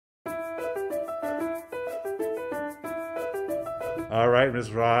All right,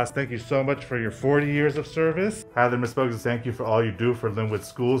 Ms. Ross, thank you so much for your 40 years of service. Heather, Ms. Bogus, thank you for all you do for Lynwood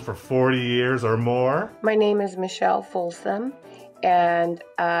Schools for 40 years or more. My name is Michelle Folsom, and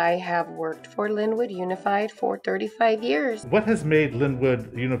I have worked for Lynwood Unified for 35 years. What has made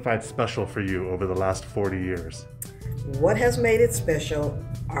Lynwood Unified special for you over the last 40 years? What has made it special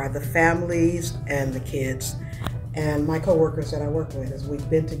are the families and the kids and my coworkers that I work with, as we've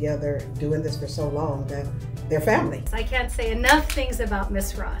been together doing this for so long that they're family. I can't say enough things about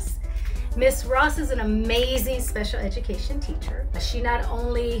Miss Ross. Miss Ross is an amazing special education teacher. She not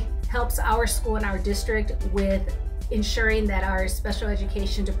only helps our school and our district with ensuring that our special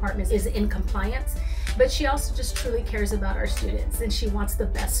education department is in compliance, but she also just truly cares about our students and she wants the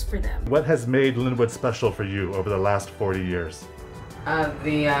best for them. What has made Lynwood special for you over the last 40 years?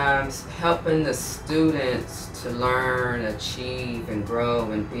 Helping the students to learn, achieve, and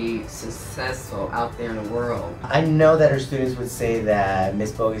grow and be successful out there in the world. I know that our students would say that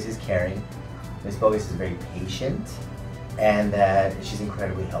Miss Bogus is caring, Miss Bogus is very patient, and that she's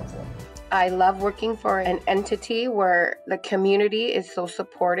incredibly helpful. I love working for an entity where the community is so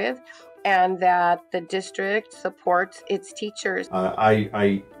supportive and that the district supports its teachers.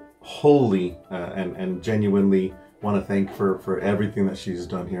 I wholly and genuinely want to thank for everything that she's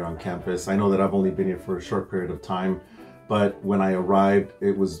done here on campus. I know that I've only been here for a short period of time, but when I arrived,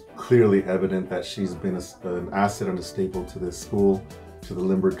 it was clearly evident that she's been an asset and a staple to this school, to the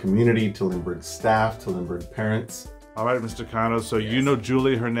Lynwood community, to Lynwood staff, to Lynwood parents. All right, Mr. Cano, so yes. You know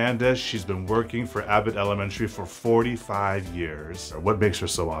Julie Hernandez. She's been working for Abbott Elementary for 45 years. What makes her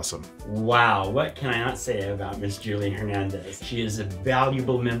so awesome? Wow, what can I not say about Miss Julie Hernandez? She is a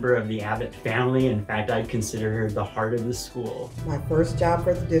valuable member of the Abbott family. In fact, I'd consider her the heart of the school. My first job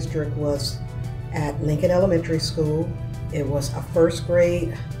for the district was at Lincoln Elementary School. It was a first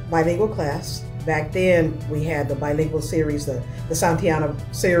grade bilingual class. Back then, we had the bilingual series, the Santiana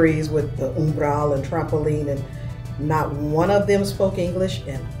series with the umbral and trampoline, and not one of them spoke English,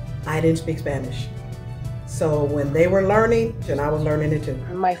 and I didn't speak Spanish. So when they were learning, then I was learning it too.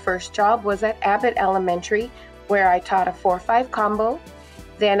 My first job was at Abbott Elementary, where I taught a 4-5 combo.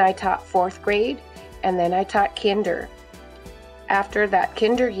 Then I taught 4th grade, and then I taught kinder. After that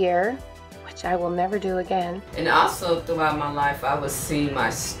kinder year, which I will never do again. And also throughout my life, I would see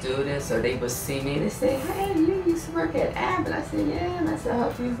my students, or they would see me and they say, "Hey, you used to work at Abbott." I said, "Yeah," and I said, "I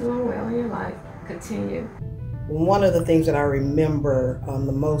hope you're doing well in your life. Continue." One of the things that I remember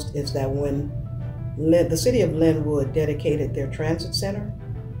the most is that when the city of Lynwood dedicated their transit center,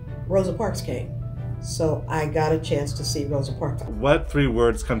 Rosa Parks came. So I got a chance to see Rosa Parks. What 3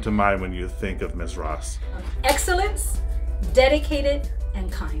 words come to mind when you think of Ms. Ross? Excellence, dedicated,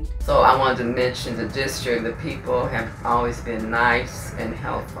 and kind. So I wanted to mention the district. The people have always been nice and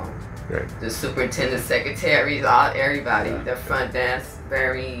helpful. Great. The superintendent, secretaries, everybody, the front desk,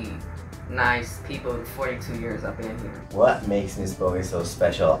 very nice people. 42 years I've been here. What makes Miss Bogus so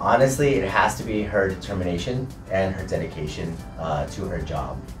special? Honestly, it has to be her determination and her dedication to her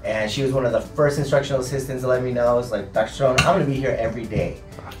job. And she was one of the first instructional assistants to let me know, it's like, "Dr. Strone, I'm gonna be here every day."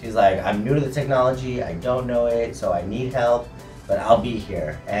 She's like, "I'm new to the technology, I don't know it, so I need help, but I'll be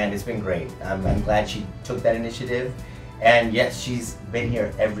here." And it's been great. I'm glad she took that initiative. And yes, she's been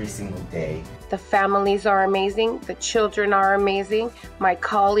here every single day. The families are amazing. The children are amazing. My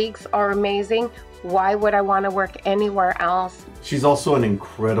colleagues are amazing. Why would I want to work anywhere else? She's also an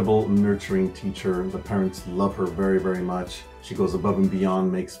incredible nurturing teacher. The parents love her very, very much. She goes above and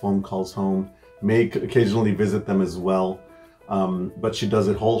beyond, makes phone calls home, may occasionally visit them as well. But she does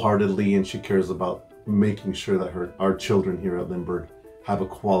it wholeheartedly, and she cares about making sure that our children here at Lynwood have a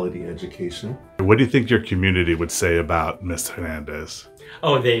quality education. What do you think your community would say about Ms. Hernandez?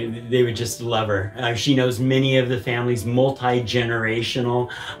 Oh, they would just love her. She knows many of the families,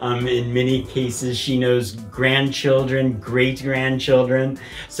 multi-generational. In many cases, she knows grandchildren, great-grandchildren.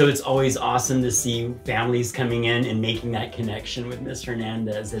 So it's always awesome to see families coming in and making that connection with Ms.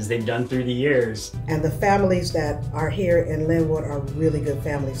 Hernandez, as they've done through the years. And the families that are here in Lynwood are really good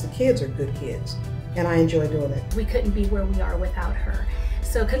families. The kids are good kids, and I enjoy doing it. We couldn't be where we are without her.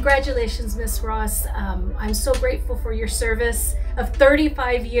 So congratulations, Miss Ross. I'm so grateful for your service of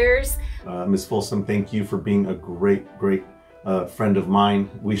 35 years. Ms. Folsom, thank you for being a great friend of mine.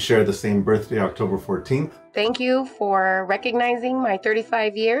 We share the same birthday, October 14th. Thank you for recognizing my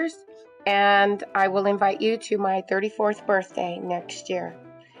 35 years, and I will invite you to my 34th birthday next year.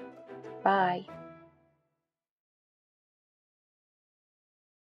 Bye.